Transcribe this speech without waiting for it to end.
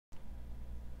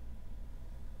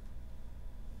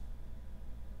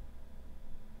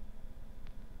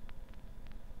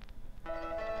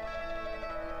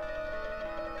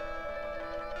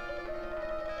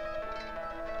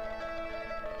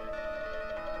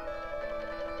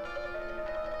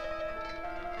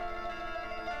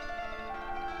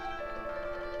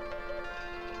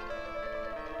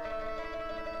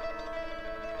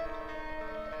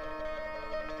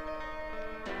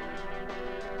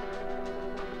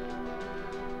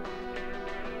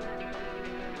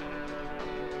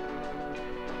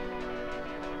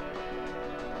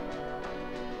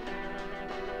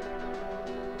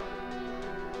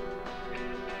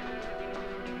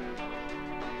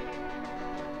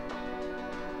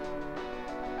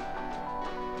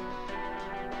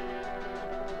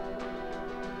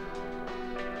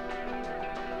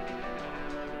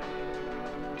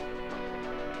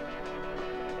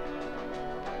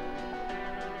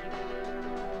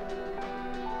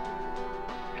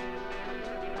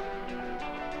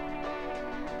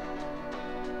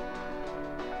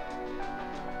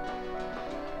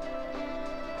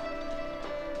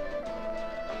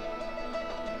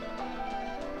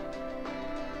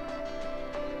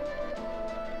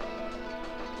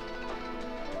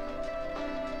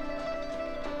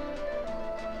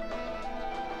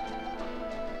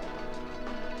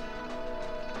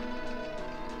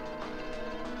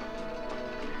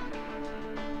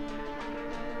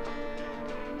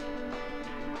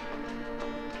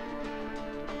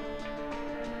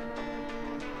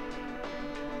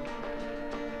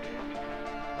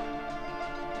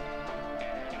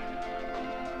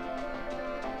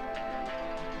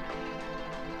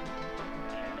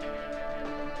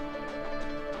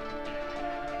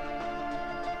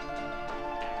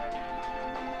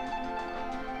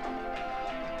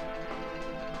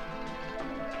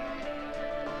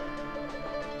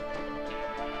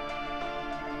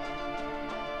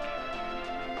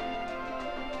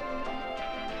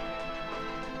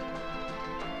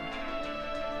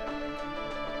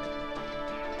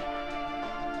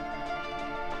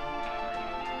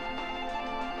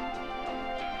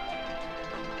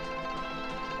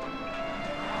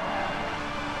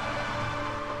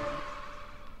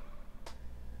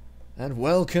and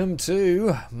welcome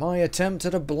to my attempt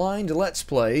at a blind Let's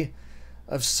Play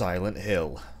of Silent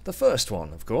Hill. The first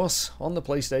one, of course, on the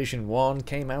PlayStation 1,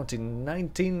 came out in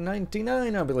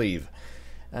 1999, I believe.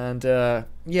 And,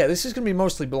 yeah, this is going to be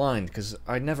mostly blind, because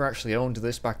I never actually owned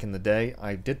this back in the day.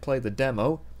 I did play the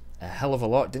demo, a hell of a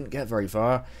lot, didn't get very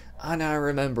far, and I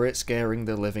remember it scaring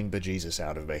the living bejesus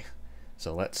out of me.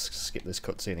 So let's skip this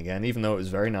cutscene again, even though it was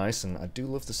very nice, and I do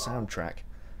love the soundtrack.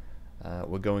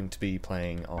 We're going to be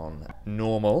playing on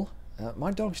normal. My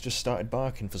dog's just started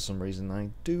barking for some reason. I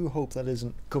do hope that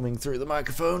isn't coming through the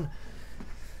microphone,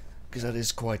 because that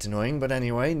is quite annoying. But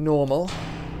anyway, normal.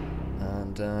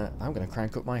 And I'm going to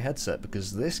crank up my headset,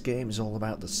 because this game is all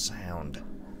about the sound.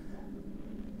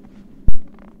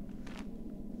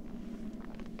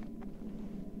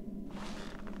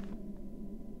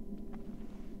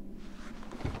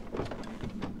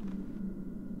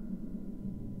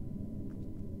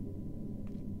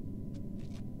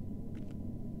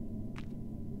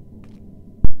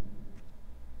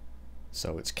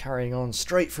 So it's carrying on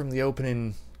straight from the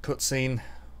opening cutscene.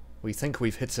 We think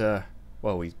we've hit a...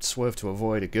 well, we swerved to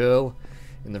avoid a girl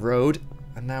in the road,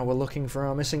 and now we're looking for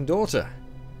our missing daughter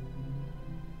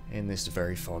in this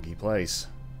very foggy place.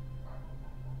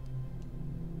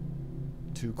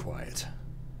 Too quiet.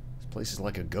 This place is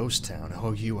like a ghost town.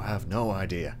 Oh, you have no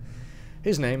idea.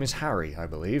 His name is Harry, I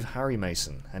believe, Harry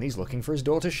Mason, and he's looking for his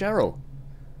daughter Cheryl.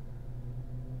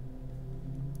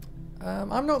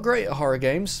 I'm not great at horror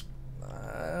games.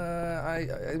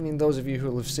 I mean, those of you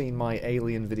who have seen my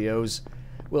Alien videos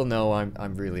will know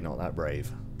I'm really not that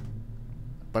brave.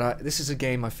 But this is a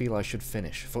game I feel I should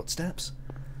finish. Footsteps?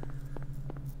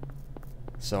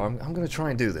 So I'm going to try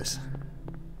and do this.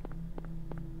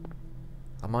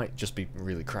 I might just be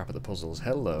really crap at the puzzles.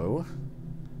 Hello.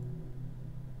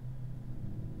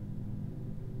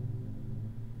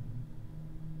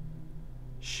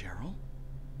 Cheryl?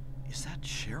 Is that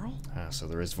Cheryl? Ah, so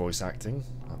there is voice acting.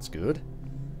 That's good.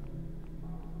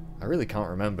 I really can't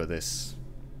remember this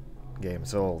game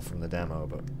at all from the demo,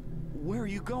 but... Where are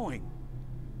you going?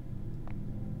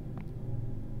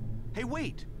 Hey,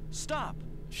 wait! Stop!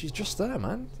 She's just there,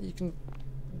 man. You can...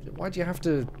 Why do you have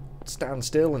to stand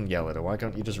still and yell at her? Why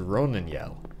can't you just run and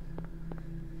yell?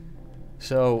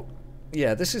 So,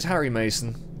 yeah, this is Harry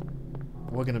Mason.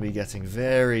 We're going to be getting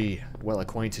very well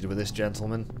acquainted with this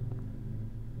gentleman.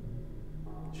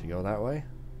 Should we go that way?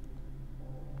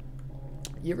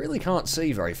 You really can't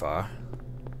see very far.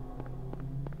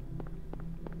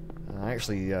 I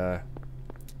actually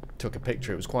took a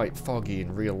picture. It was quite foggy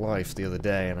in real life the other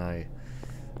day, and I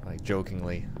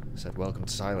jokingly said "Welcome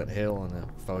to Silent Hill" in a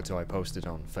photo I posted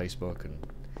on Facebook,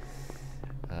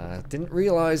 and didn't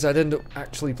realise I'd end up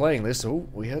actually playing this. Oh,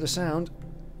 we heard a sound.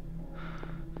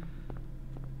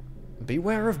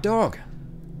 Beware of dog.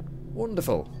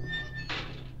 Wonderful.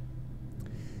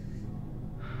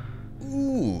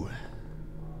 Ooh.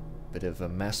 Bit of a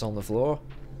mess on the floor.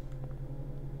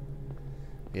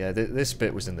 Yeah, this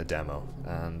bit was in the demo,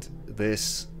 and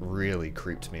this really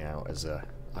creeped me out as a...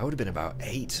 I would have been about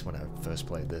 8 when I first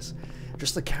played this.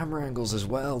 Just the camera angles as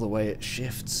well, the way it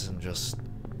shifts, and just...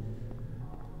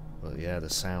 well, yeah, the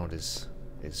sound is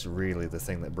really the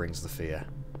thing that brings the fear.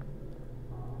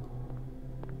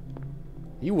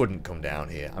 You wouldn't come down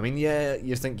here. I mean, yeah,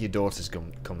 you think your daughter's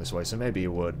come this way, so maybe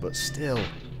you would, but still...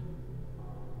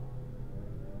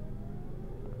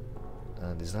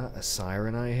 And is that a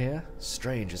siren I hear?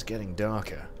 Strange, it's getting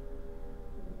darker.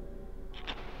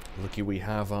 Lucky we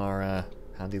have our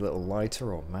handy little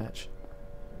lighter or match.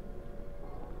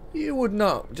 You would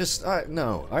not. Just,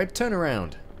 no. I'd turn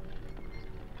around.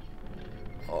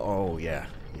 Oh, yeah.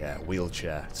 Yeah,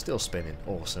 wheelchair. Still spinning.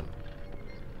 Awesome.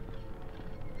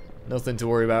 Nothing to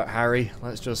worry about, Harry.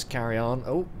 Let's just carry on.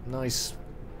 Oh, nice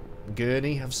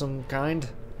gurney of some kind.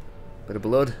 Bit of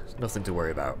blood. Nothing to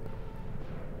worry about.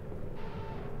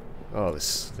 Oh,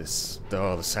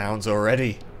 oh, the sounds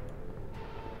already.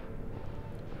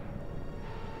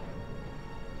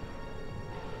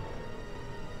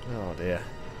 Oh dear.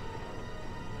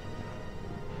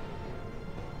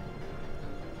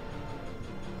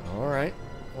 All right,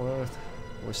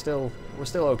 we're still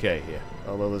okay here.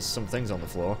 Although there's some things on the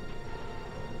floor.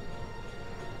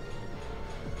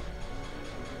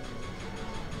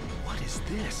 What is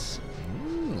this?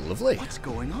 Lovely. What's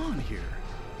going on here?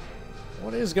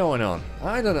 What is going on?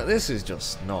 I don't know. This is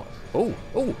just not... Oh,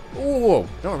 oh, oh,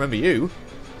 don't remember you.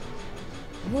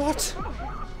 What?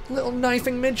 Little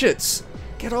knifing midgets.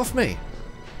 Get off me.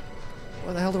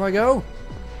 Where the hell do I go?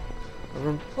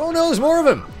 Oh no, there's more of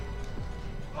them.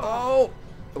 Oh,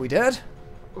 are we dead?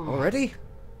 Already?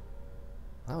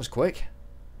 That was quick.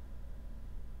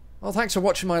 Well, thanks for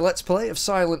watching my Let's Play of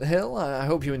Silent Hill. I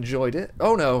hope you enjoyed it.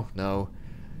 Oh, no, no.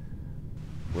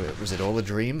 Was it all a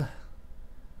dream?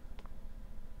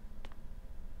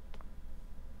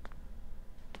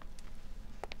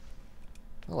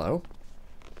 Hello.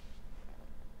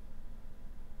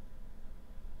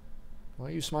 Why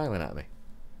are you smiling at me?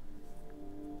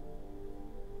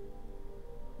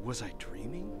 Was I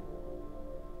dreaming?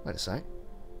 Wait a sec.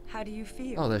 How do you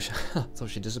feel? Oh, there she... I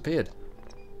thought she disappeared.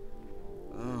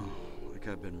 Oh, like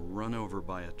I've been run over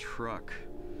by a truck.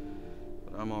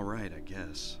 But I'm alright, I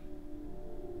guess.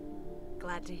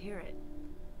 Glad to hear it.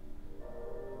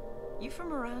 You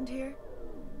from around here?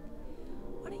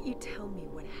 Why don't you tell me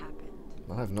what happened?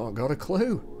 I've not got a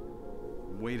clue.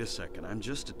 Wait a second, I'm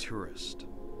just a tourist.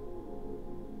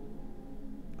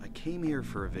 I came here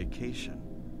for a vacation.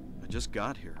 I just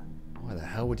got here. Why the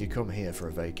hell would you come here for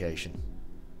a vacation?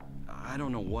 I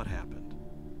don't know what happened.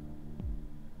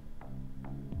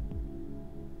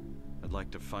 I'd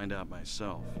like to find out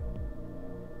myself.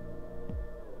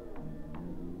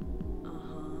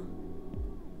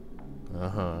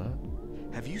 Uh-huh.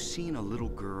 Have you seen a little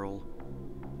girl?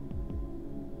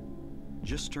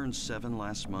 Just turned 7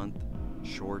 last month.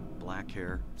 Short, black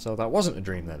hair. So that wasn't a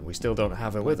dream then. We still don't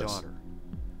have her with My us. daughter.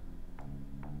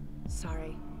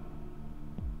 Sorry.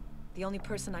 The only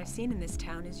person I've seen in this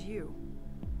town is you.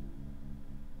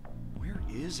 Where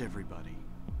is everybody?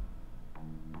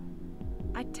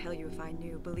 I'd tell you if I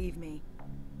knew, believe me.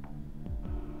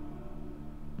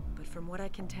 But from what I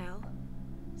can tell,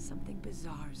 something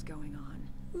bizarre's going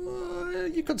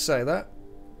on. You could say that.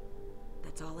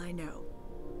 That's all I know.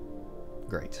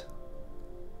 Great.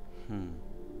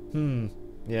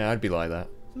 Yeah, I'd be like that.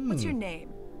 What's your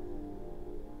name?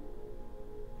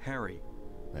 Harry.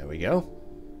 There we go.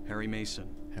 Harry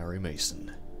Mason. Harry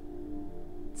Mason.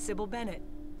 Sybil Bennett.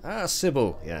 Ah,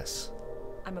 Sybil, yes.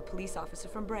 I'm a police officer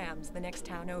from Brams, the next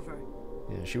town over.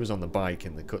 Yeah, she was on the bike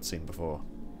in the cutscene before.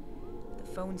 The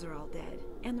phones are all dead,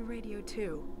 and the radio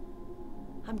too.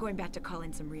 I'm going back to call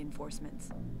in some reinforcements.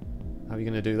 How are you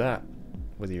going to do that?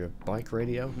 With your bike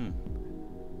radio?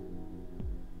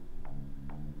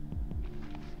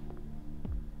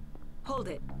 Hold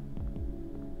it.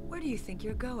 Where do you think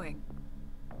you're going?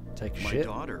 Take a My shit.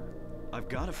 daughter. I've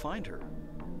got to find her.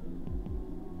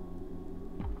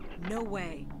 No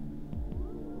way.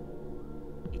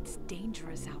 It's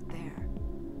dangerous out there.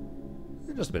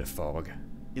 Just a bit of fog.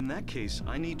 In that case,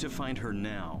 I need to find her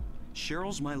now.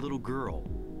 Cheryl's my little girl.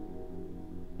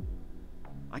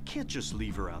 I can't just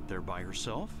leave her out there by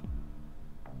herself.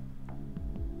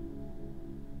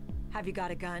 Have you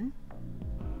got a gun?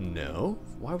 No?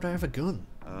 Why would I have a gun?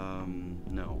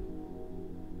 No.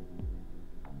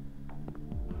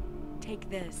 Take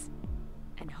this,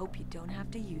 and hope you don't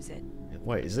have to use it.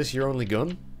 Wait, is this your only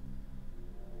gun?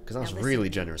 Because that's Now listen. really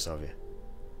generous of you.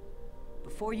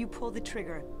 Before you pull the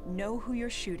trigger, know who you're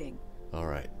shooting.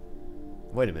 Alright.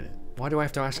 Wait a minute. Why do I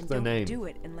have to ask And their don't name? do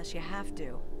it unless you have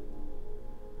to.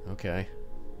 Okay.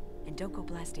 And don't go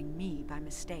blasting me by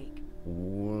mistake.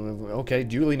 Okay,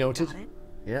 duly noted. Got it?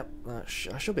 Yep, I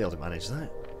should be able to manage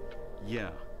that. Yeah.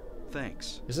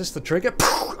 Thanks. Is this the trigger?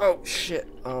 Oh, shit.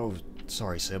 Oh,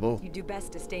 sorry, Sybil. You do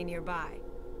best to stay nearby.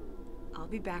 I'll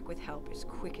be back with help as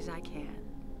quick as I can.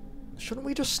 Shouldn't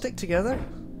we just stick together?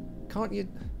 Can't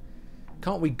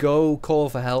we go call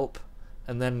for help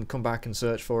and then come back and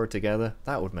search for it together?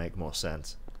 That would make more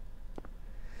sense.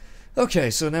 Okay,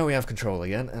 so now we have control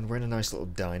again, and we're in a nice little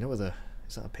diner with a...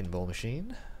 Is that a pinball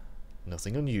machine?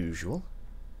 Nothing unusual.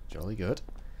 Jolly good.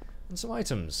 And some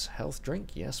items. Health drink,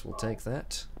 yes, we'll take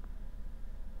that.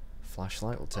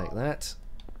 Flashlight, we'll take that.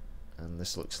 And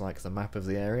this looks like the map of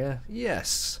the area.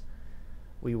 Yes!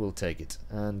 We will take it.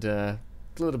 And a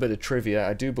little bit of trivia.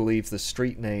 I do believe the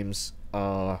street names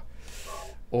are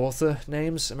author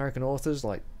names, American authors,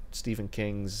 like Stephen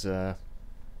King's... what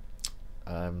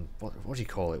do you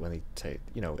call it when they take,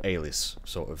 you know, alias,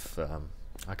 sort of,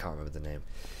 I can't remember the name.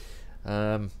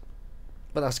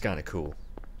 But that's kind of cool.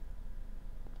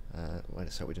 Wait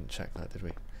a sec, we didn't check that, did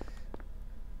we?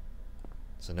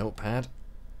 It's a notepad.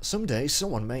 Someday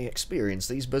someone may experience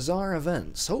these bizarre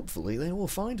events. Hopefully they will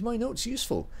find my notes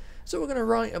useful. So we're going to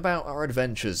write about our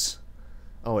adventures.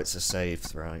 Oh, it's a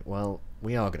save, right. Well,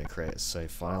 we are going to create a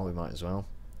save file, we might as well.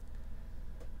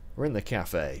 We're in the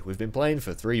cafe. We've been playing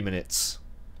for 3 minutes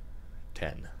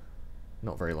 10.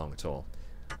 Not very long at all.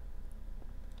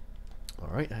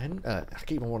 Alright, I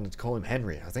keep on wanting to call him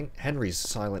Henry. I think Henry's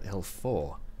Silent Hill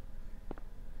 4.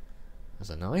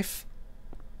 There's a knife.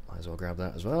 Might as well grab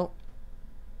that as well.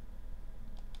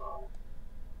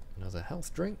 Another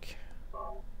health drink.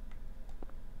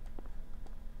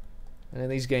 And in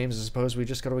these games, I suppose we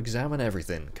just got to examine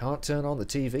everything. Can't turn on the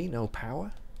TV, no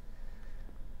power.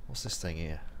 What's this thing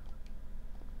here?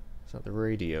 Is that the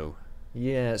radio?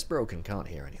 Yeah, it's broken, can't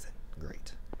hear anything.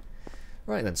 Great.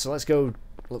 Right then, so let's go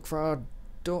look for our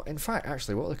door. In fact,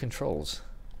 actually, what are the controls?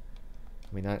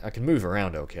 I mean, I can move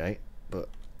around okay, but...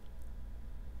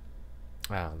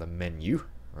 Ah, the menu.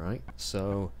 Right,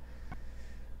 so...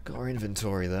 Got our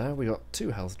inventory there. We got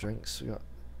 2 health drinks. We got...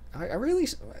 I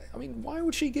mean, why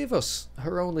would she give us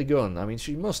her only gun? I mean,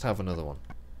 she must have another one.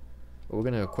 But we're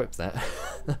going to equip that.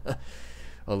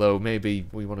 Although, maybe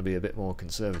we want to be a bit more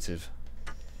conservative.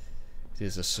 It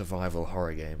is a survival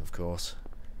horror game, of course.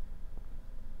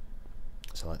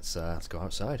 So let's go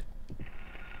outside.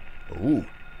 Ooh.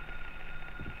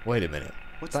 Wait a minute.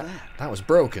 What's that? That was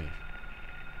broken.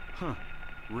 Huh.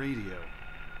 Radio.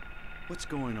 What's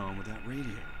going on with that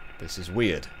radio? This is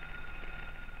weird.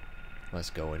 Let's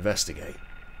go investigate.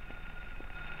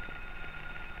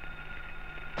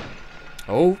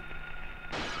 Oh!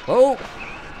 Oh!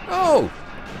 Oh!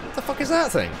 What the fuck is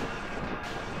that thing?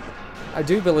 I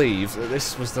do believe that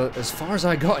this was as far as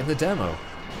I got in the demo.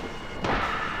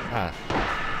 Ah.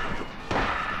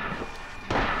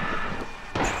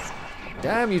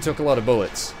 Damn, you took a lot of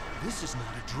bullets. This is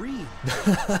not a dream.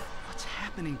 What's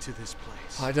happening to this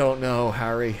place? I don't know,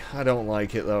 Harry. I don't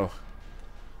like it, though.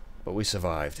 But we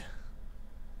survived.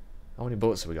 How many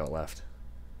bullets have we got left?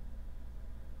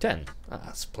 10. Ah,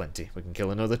 that's plenty. We can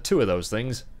kill another 2 of those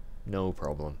things. No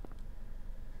problem.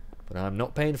 But I'm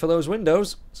not paying for those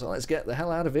windows, so let's get the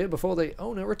hell out of here before the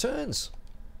owner returns.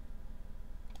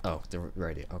 Oh, the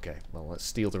radio. Okay, well, let's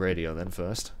steal the radio then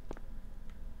first.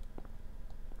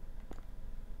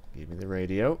 Give me the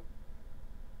radio.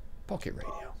 Pocket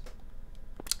radio.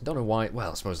 Don't know why.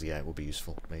 Well, I suppose, yeah, it will be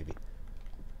useful, maybe.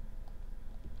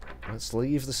 Let's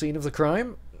leave the scene of the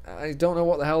crime. I don't know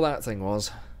what the hell that thing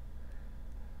was.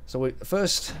 So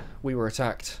first we were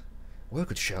attacked. Where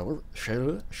could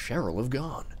Cheryl have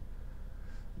gone?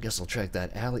 Guess I'll check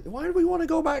that alley. Why do we want to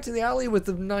go back to the alley with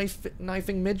the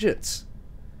knifing midgets?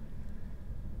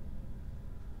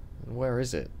 And where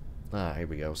is it? Ah, here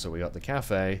we go. So we got the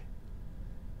cafe.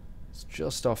 It's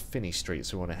just off Finney Street,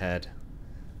 so we want to head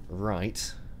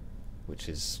right, which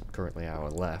is currently our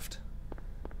left.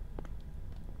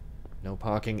 No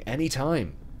parking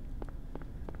anytime.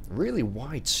 Really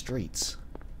wide streets.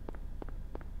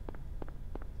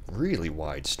 Really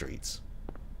wide streets.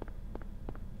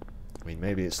 I mean,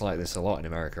 maybe it's like this a lot in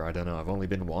America, I don't know. I've only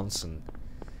been once, and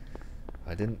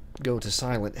I didn't go to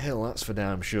Silent Hill, that's for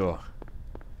damn sure.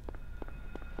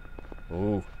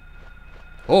 Oh.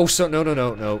 Oh, so no,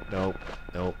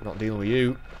 not dealing with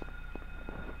you.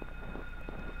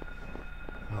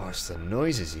 Oh, it's the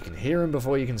noises. You can hear them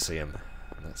before you can see them.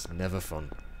 That's never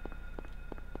fun.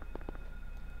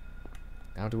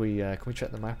 How do we, can we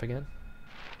check the map again?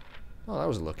 Oh, that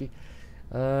was lucky.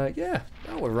 Yeah,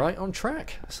 oh, we're right on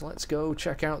track. So let's go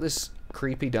check out this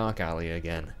creepy dark alley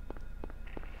again.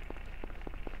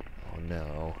 Oh,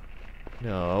 no.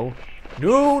 No.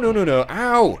 No.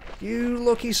 Ow! You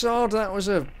lucky sod, that was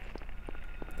a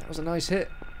nice hit.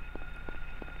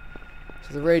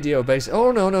 So the radio base...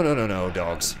 Oh, no,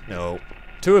 dogs. No.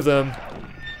 2 of them.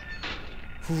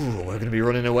 Ooh, we're going to be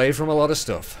running away from a lot of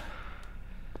stuff.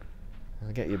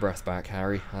 Get your breath back,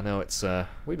 Harry. I know it's,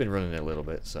 we've been running it a little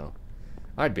bit, so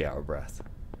I'd be out of breath.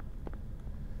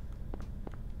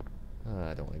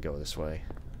 I don't want to go this way.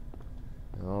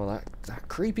 Oh, that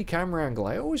creepy camera angle.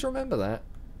 I always remember that.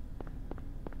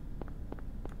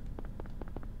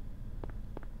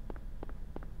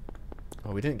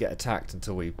 Oh, we didn't get attacked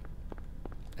until we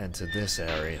entered this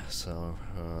area, so,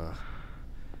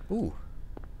 Ooh.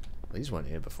 These weren't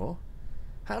here before.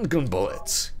 Handgun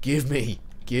bullets! Give me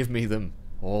them.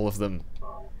 All of them.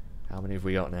 How many have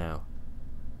we got now?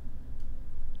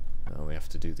 Oh, we have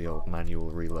to do the old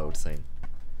manual reload thing.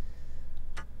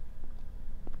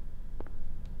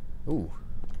 Ooh.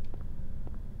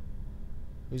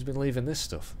 Who's been leaving this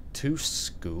stuff? To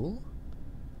school?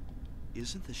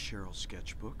 Isn't this Cheryl's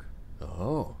sketchbook?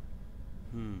 Oh.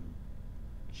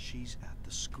 She's at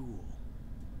the school.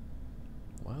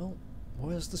 Well,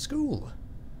 where's the school?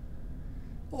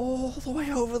 All the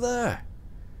way over there.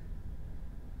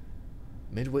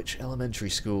 Midwich Elementary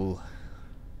School.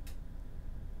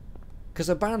 Because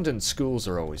abandoned schools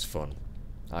are always fun,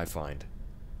 I find.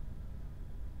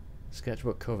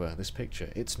 Sketchbook cover, this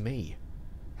picture, it's me.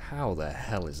 How the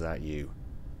hell is that you?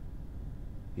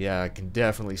 Yeah, I can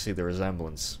definitely see the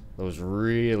resemblance. Those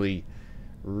really,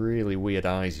 really weird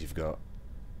eyes you've got.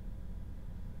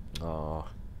 Aw,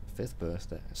 5th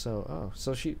birthday.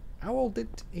 So she... How old did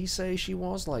he say she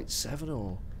was? Like 7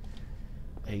 or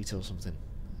 8 or something?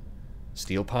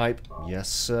 Steel pipe. Yes,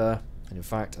 sir. And in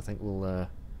fact, I think we'll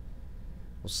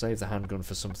save the handgun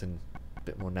for something a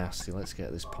bit more nasty. Let's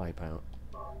get this pipe out.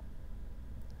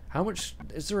 How much...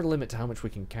 Is there a limit to how much we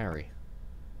can carry?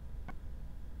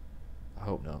 I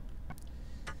hope not.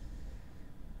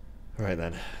 Alright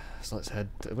then. So let's head...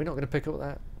 Are we not going to pick up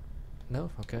that? No?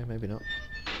 Okay, maybe not.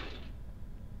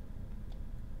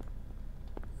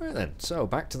 Alright then. So,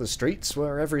 back to the streets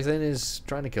where everything is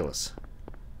trying to kill us.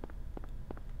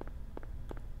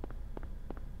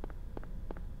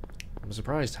 I'm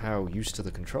surprised how used to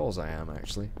the controls I am,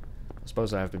 actually. I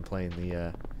suppose I have been playing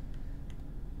the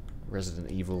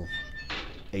Resident Evil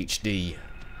HD.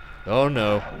 Oh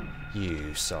no,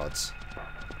 you sods.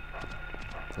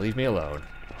 Leave me alone.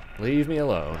 Leave me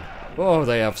alone. Oh,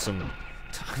 they have some...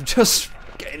 I'm just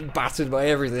getting battered by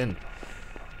everything.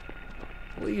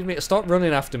 Leave me... Stop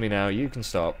running after me now. You can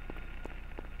stop.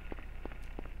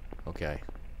 Okay.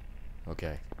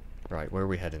 Okay. Right, where are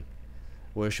we heading?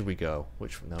 Where should we go?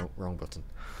 Which... No, wrong button.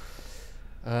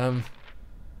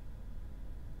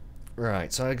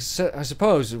 Right, so I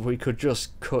suppose we could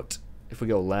just cut... If we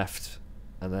go left,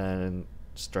 and then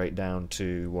straight down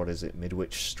to, what is it,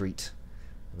 Midwich Street,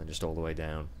 and then just all the way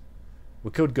down.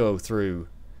 We could go through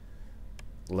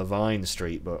Levine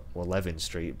Street, but... Well, Levin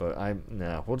Street, but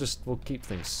no, we'll keep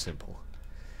things simple.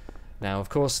 Now, of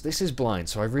course, this is blind,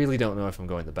 so I really don't know if I'm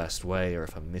going the best way, or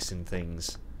if I'm missing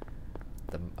things.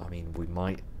 I mean, we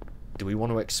might... Do we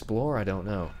want to explore? I don't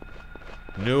know.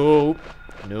 Nope.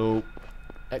 Nope.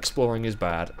 Exploring is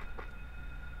bad.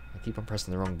 I keep on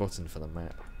pressing the wrong button for the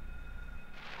map.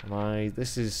 Am I...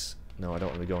 This is... No, I don't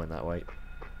want to be going that way.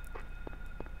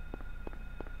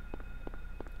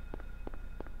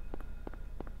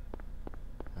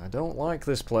 I don't like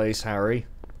this place, Harry.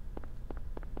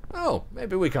 Oh,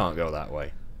 maybe we can't go that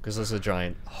way. Because there's a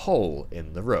giant hole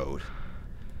in the road.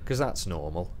 Because that's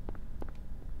normal.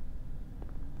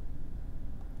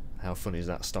 How funny is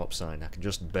that stop sign? I can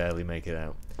just barely make it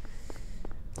out.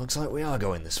 Looks like we are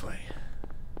going this way.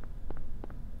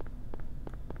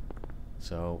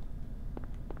 So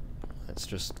let's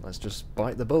just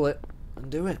bite the bullet and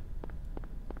do it.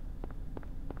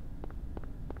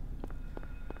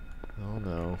 Oh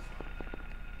no.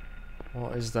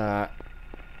 What is that?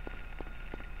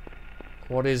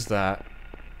 What is that?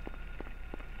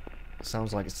 It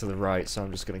sounds like it's to the right, so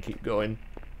I'm just gonna keep going.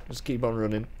 Just keep on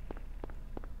running.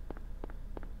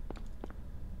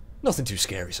 Nothing too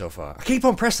scary so far. I keep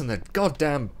on pressing the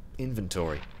goddamn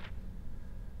inventory.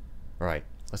 Right,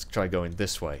 let's try going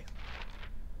this way.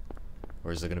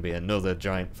 Or is there going to be another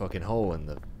giant fucking hole in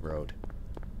the road?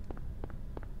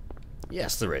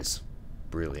 Yes, there is.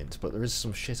 Brilliant, but there is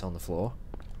some shit on the floor.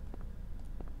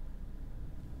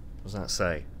 What does that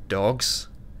say? Dogs?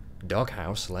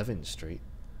 Doghouse, Levin Street.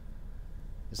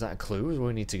 Is that a clue where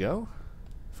we need to go?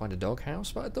 Find a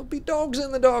doghouse? But there'll be dogs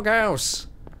in the doghouse!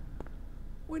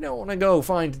 We don't want to go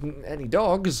find any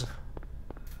dogs.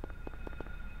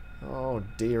 Oh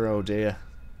dear, oh dear.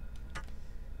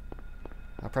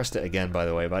 I pressed it again, by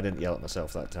the way, but I didn't yell at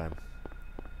myself that time.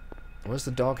 Where's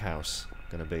the doghouse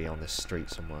going to be on this street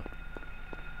somewhere?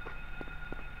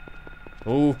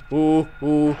 Ooh, ooh,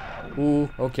 ooh, ooh.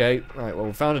 Okay, right, well,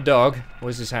 we found a dog.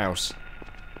 Where's his house?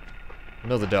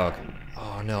 Another dog.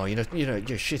 Oh no, you're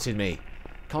shitting me.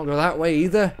 Can't go that way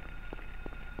either.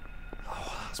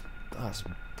 Oh, that's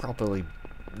properly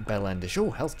bell-endish.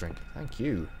 Oh, health drink. Thank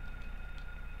you.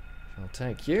 I'll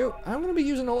take you. I'm going to be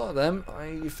using a lot of them,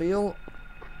 I feel.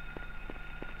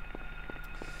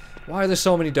 Why are there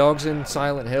so many dogs in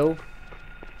Silent Hill?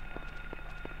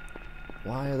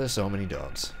 Why are there so many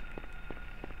dogs?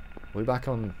 We're back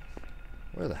on...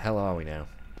 Where the hell are we now?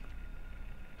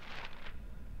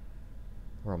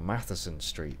 We're on Matheson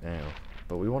Street now.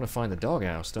 But we want to find the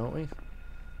doghouse, don't we?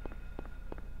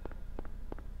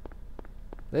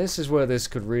 This is where this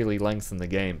could really lengthen the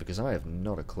game, because I have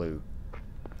not a clue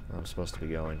where I'm supposed to be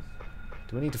going.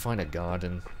 Do we need to find a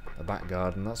garden? A back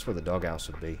garden? That's where the doghouse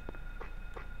would be.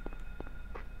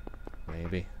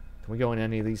 Maybe. Can we go in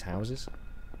any of these houses?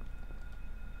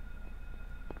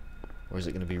 Or is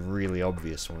it going to be really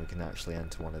obvious when we can actually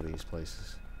enter one of these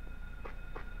places?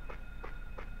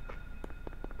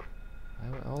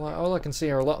 All I can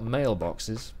see are a lot of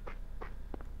mailboxes.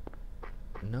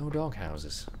 No dog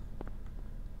houses.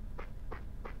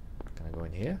 Can I go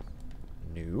in here?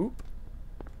 Nope.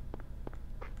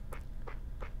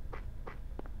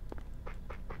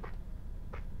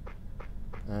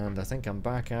 And I think I'm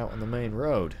back out on the main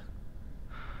road.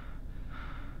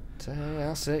 So,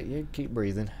 that's it, you keep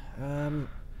breathing.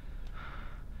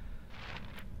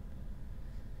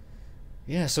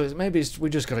 Yeah, so maybe we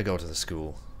just gotta go to the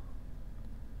school.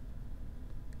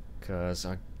 Because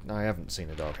I haven't seen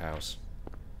a doghouse.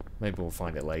 Maybe we'll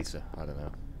find it later. I don't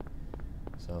know.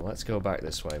 So let's go back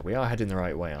this way. We are heading the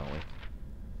right way, aren't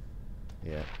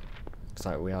we? Yeah. Looks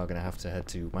like we are going to have to head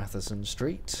to Matheson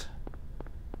Street.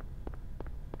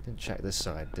 Didn't check this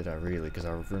side, did I really? Because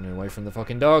I was running away from the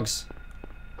fucking dogs.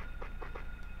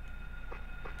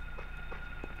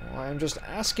 Well, I'm just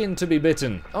asking to be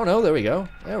bitten. Oh no, there we go.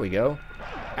 There we go.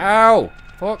 Ow!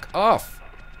 Fuck off!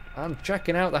 I'm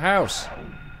checking out the house.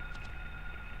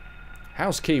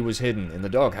 House key was hidden in the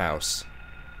doghouse.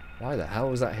 Why the hell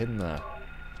was that hidden there?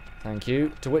 Thank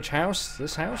you. To which house?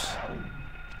 This house?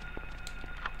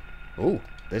 Ooh,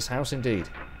 this house indeed.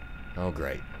 Oh,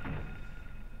 great.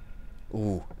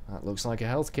 Ooh, that looks like a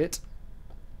health kit.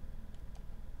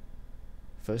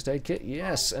 First aid kit?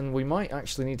 Yes, and we might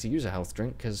actually need to use a health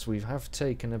drink because we have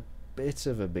taken a bit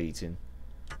of a beating.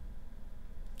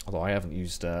 Although I haven't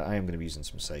used, I am going to be using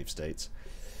some save states.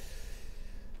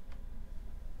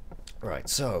 Right,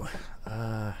 so,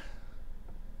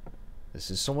 this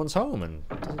is someone's home and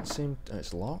it doesn't seem,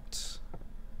 it's locked.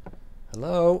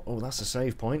 Hello? Oh, that's a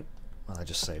save point. Well, I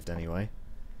just saved anyway.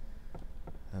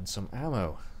 And some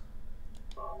ammo.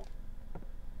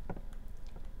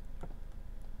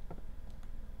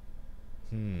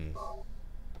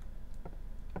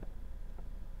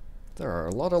 There are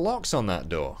a lot of locks on that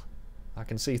door. I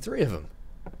can see 3 of them.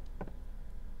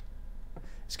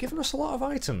 It's given us a lot of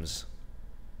items,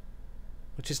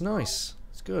 which is nice.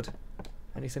 It's good.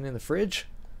 Anything in the fridge?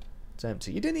 It's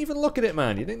empty. You didn't even look at it,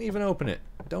 man. You didn't even open it.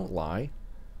 Don't lie.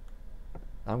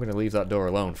 I'm going to leave that door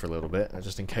alone for a little bit,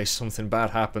 just in case something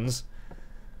bad happens.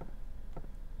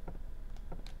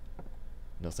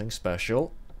 Nothing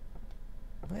special.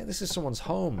 Hey, this is someone's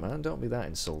home, man. Don't be that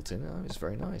insulting. Oh, it's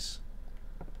very nice.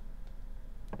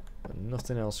 But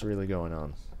nothing else really going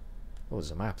on. Oh,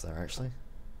 there's a map there, actually.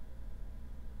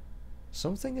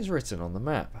 Something is written on the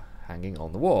map, hanging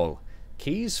on the wall.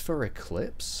 Keys for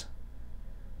Eclipse?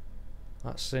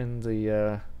 That's in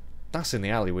the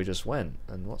alley we just went.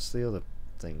 And what's the other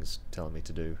things telling me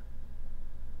to do?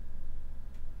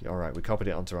 Yeah, alright, we copied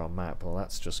it onto our map. Well,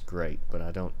 that's just great, but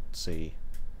I don't see...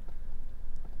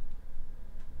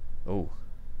 Oh,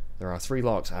 there are 3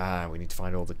 locks. Ah, we need to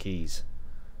find all the keys.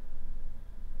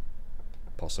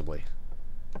 Possibly.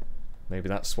 Maybe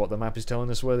that's what the map is telling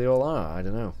us where they all are. I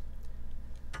don't know.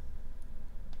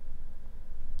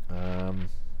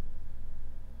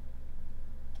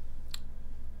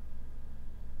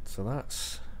 So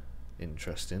that's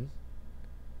interesting.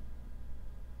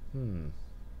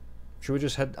 Should we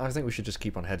just head... I think we should just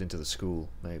keep on heading to the school,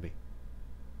 maybe.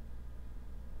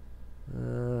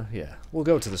 Yeah, we'll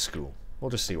go to the school. We'll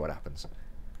just see what happens.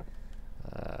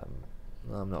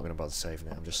 I'm not going to bother saving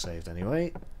it. I'm just saved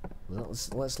anyway.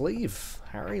 Let's leave,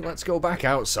 Harry. Let's go back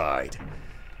outside.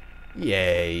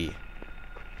 Yay.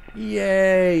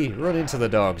 Yay! Run into the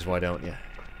dogs, why don't you?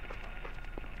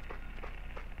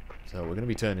 So we're going to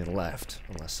be turning left,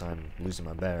 unless I'm losing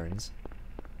my bearings.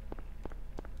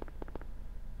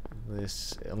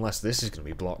 Unless this is going to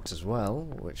be blocked as well,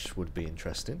 which would be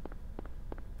interesting.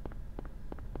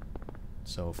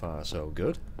 So far, so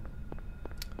good.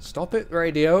 Stop it,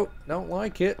 radio. Don't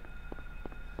like it.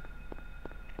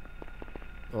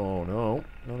 Oh, no.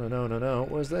 No.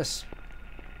 Where's this?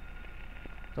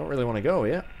 Don't really want to go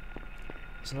yet.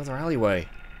 It's another alleyway.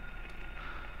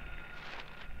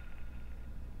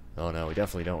 Oh, no, we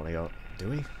definitely don't want to go. Do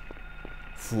we?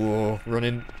 Whoa,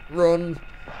 running. Run!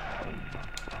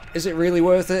 Is it really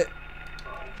worth it?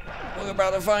 We're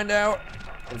about to find out.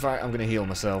 In fact, I'm going to heal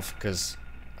myself, because...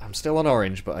 I'm still on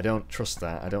orange, but I don't trust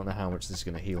that. I don't know how much this is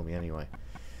going to heal me anyway.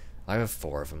 I have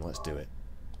 4 of them. Let's do it.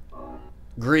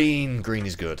 Green. Green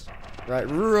is good. Right,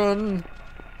 run.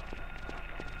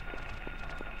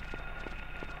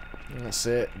 That's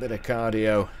it. Bit of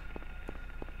cardio.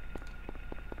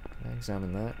 Can I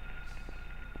examine that?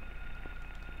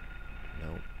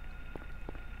 No.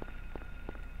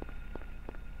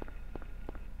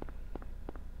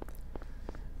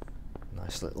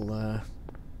 Nice little,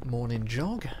 morning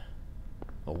jog.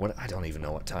 Oh, what? I don't even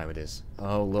know what time it is.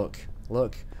 Oh, look.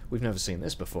 Look. We've never seen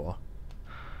this before.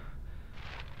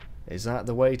 Is that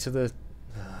the way to the...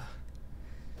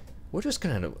 We're just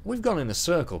gonna... We've gone in a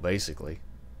circle, basically.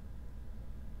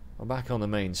 I'm back on the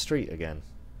main street again.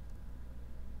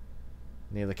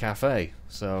 Near the cafe.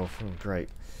 So, great.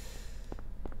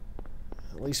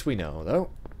 At least we know, though.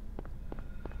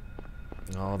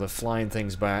 Oh, the flying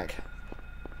thing's back.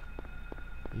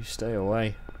 You stay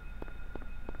away.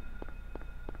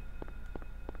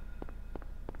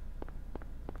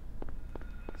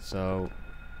 So,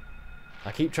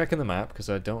 I keep checking the map because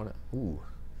I don't... Ooh.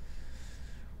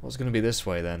 What's going to be this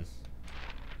way then?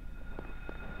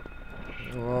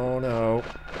 Oh no.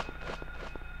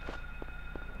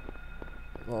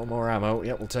 Oh, more ammo.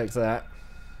 Yep, we'll take that.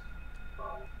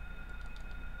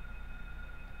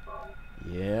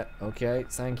 Yeah, okay,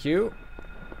 thank you.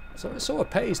 So it sort of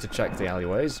pays to check the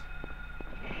alleyways.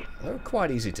 They're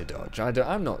quite easy to dodge.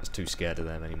 I'm not too scared of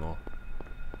them anymore.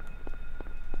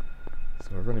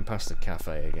 So we're running past the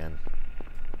cafe again.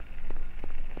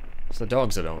 It's the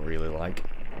dogs I don't really like.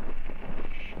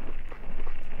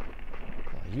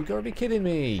 Oh, you gotta be kidding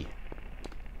me!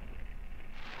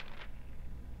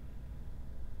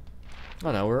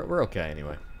 Oh no, we're okay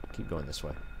anyway. Keep going this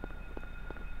way.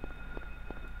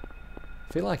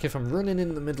 I feel like if I'm running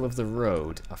in the middle of the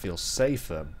road, I feel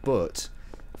safer, but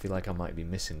I feel like I might be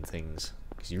missing things,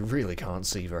 because you really can't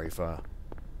see very far.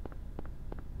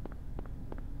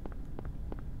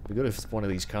 It'd be good if one of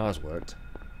these cars worked.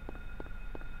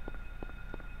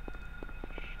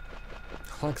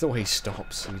 I like the way he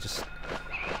stops. He just...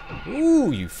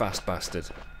 Ooh, you fast bastard.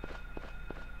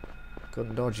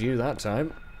 Couldn't dodge you that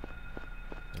time.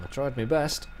 I tried my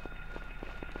best.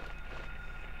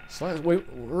 So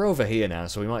we're over here now,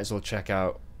 so we might as well check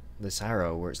out this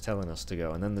arrow where it's telling us to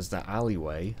go. And then there's that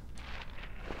alleyway.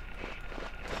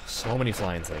 So many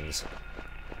flying things.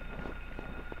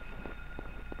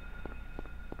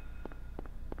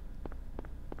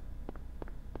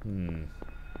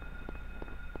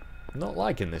 Not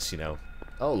liking this, you know.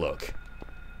 Oh, look.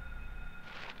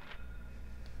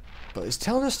 But it's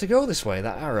telling us to go this way,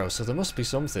 that arrow, so there must be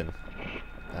something.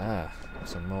 Ah,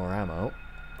 some more ammo.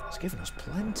 It's given us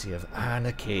plenty of... And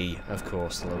a key, of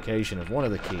course, the location of one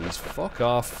of the keys. Fuck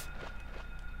off.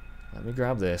 Let me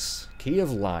grab this. Key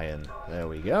of Lion. There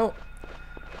we go.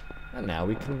 And now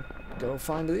we can go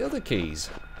find the other keys.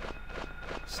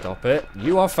 Stop it.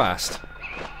 You are fast.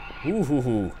 Ooh hoo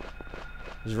hoo.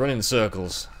 Just running in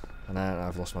circles. And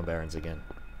I've lost my bearings again.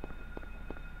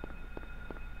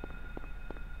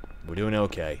 We're doing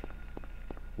okay.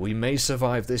 We may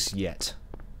survive this yet.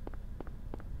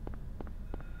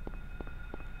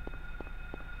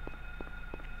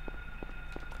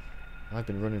 I've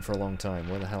been running for a long time.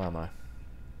 Where the hell am I?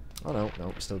 Oh no,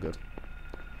 no, still good.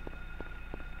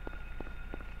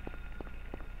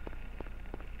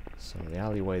 So the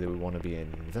alleyway that we want to be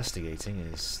investigating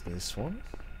is this one.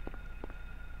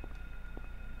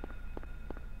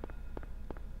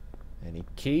 Any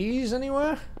keys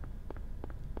anywhere?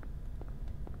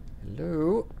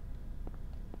 Hello?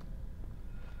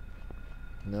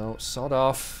 No, sod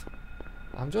off.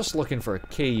 I'm just looking for a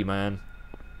key, man.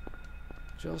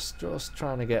 Just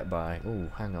trying to get by. Oh,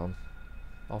 hang on.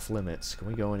 Off limits. Can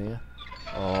we go in here?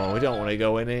 Oh, we don't want to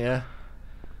go in here.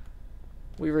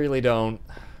 We really don't.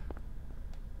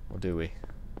 Or do we?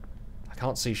 I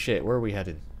can't see shit. Where are we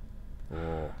heading?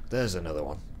 Oh, there's another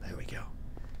one. There we go.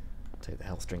 Take the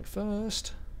health drink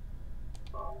first.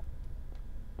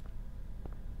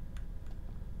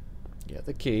 Get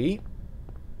the key.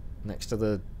 Next to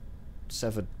the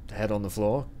severed head on the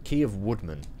floor. Key of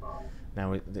Woodman.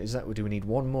 Now, is that... do we need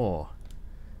one more?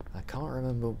 I can't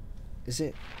remember... Is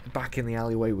it back in the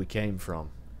alleyway we came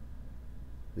from?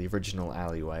 The original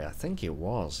alleyway? I think it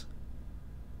was.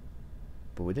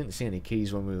 But we didn't see any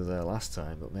keys when we were there last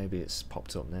time, but maybe it's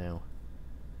popped up now.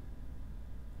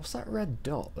 What's that red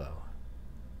dot, though?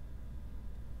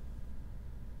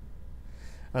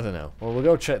 I don't know. Well, we'll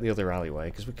go check the other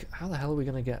alleyway, because how the hell are we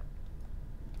going to get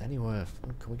anywhere?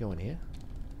 Can we go in here?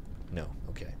 No.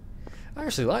 Okay. I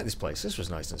actually like this place. This was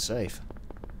nice and safe.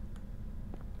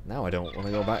 Now I don't want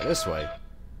to go back this way.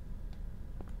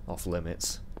 Off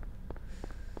limits.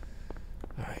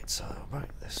 Alright, so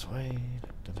back this way.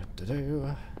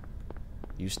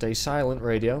 You stay silent,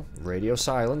 radio. Radio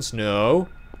silence. No!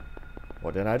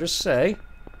 What did I just say?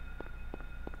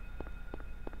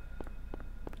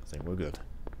 I think we're good.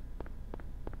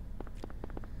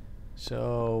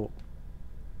 So...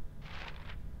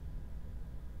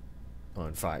 oh,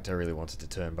 in fact, I really wanted to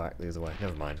turn back the other way.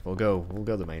 Never mind. We'll go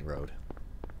the main road.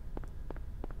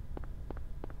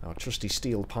 Our trusty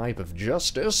steel pipe of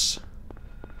justice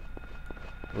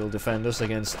will defend us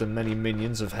against the many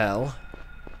minions of hell.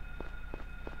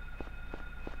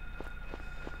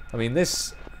 I mean,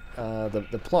 this...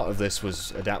 the plot of this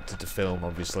was adapted to film,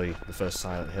 obviously, the first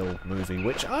Silent Hill movie,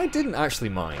 which I didn't actually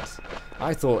mind.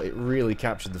 I thought it really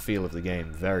captured the feel of the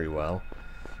game very well,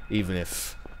 even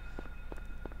if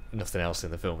nothing else in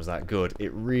the film was that good.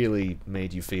 It really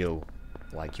made you feel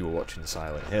like you were watching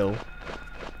Silent Hill.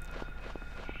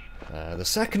 The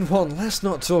second one, let's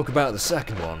not talk about the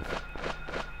second one.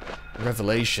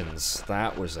 Revelations,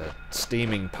 that was a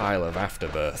steaming pile of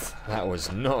afterbirth. That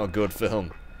was not a good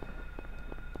film.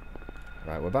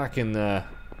 Right, we're back in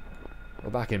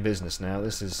business now.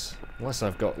 This is Unless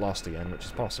I've got lost again, which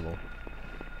is possible.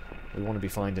 We want to be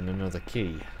finding another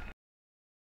key.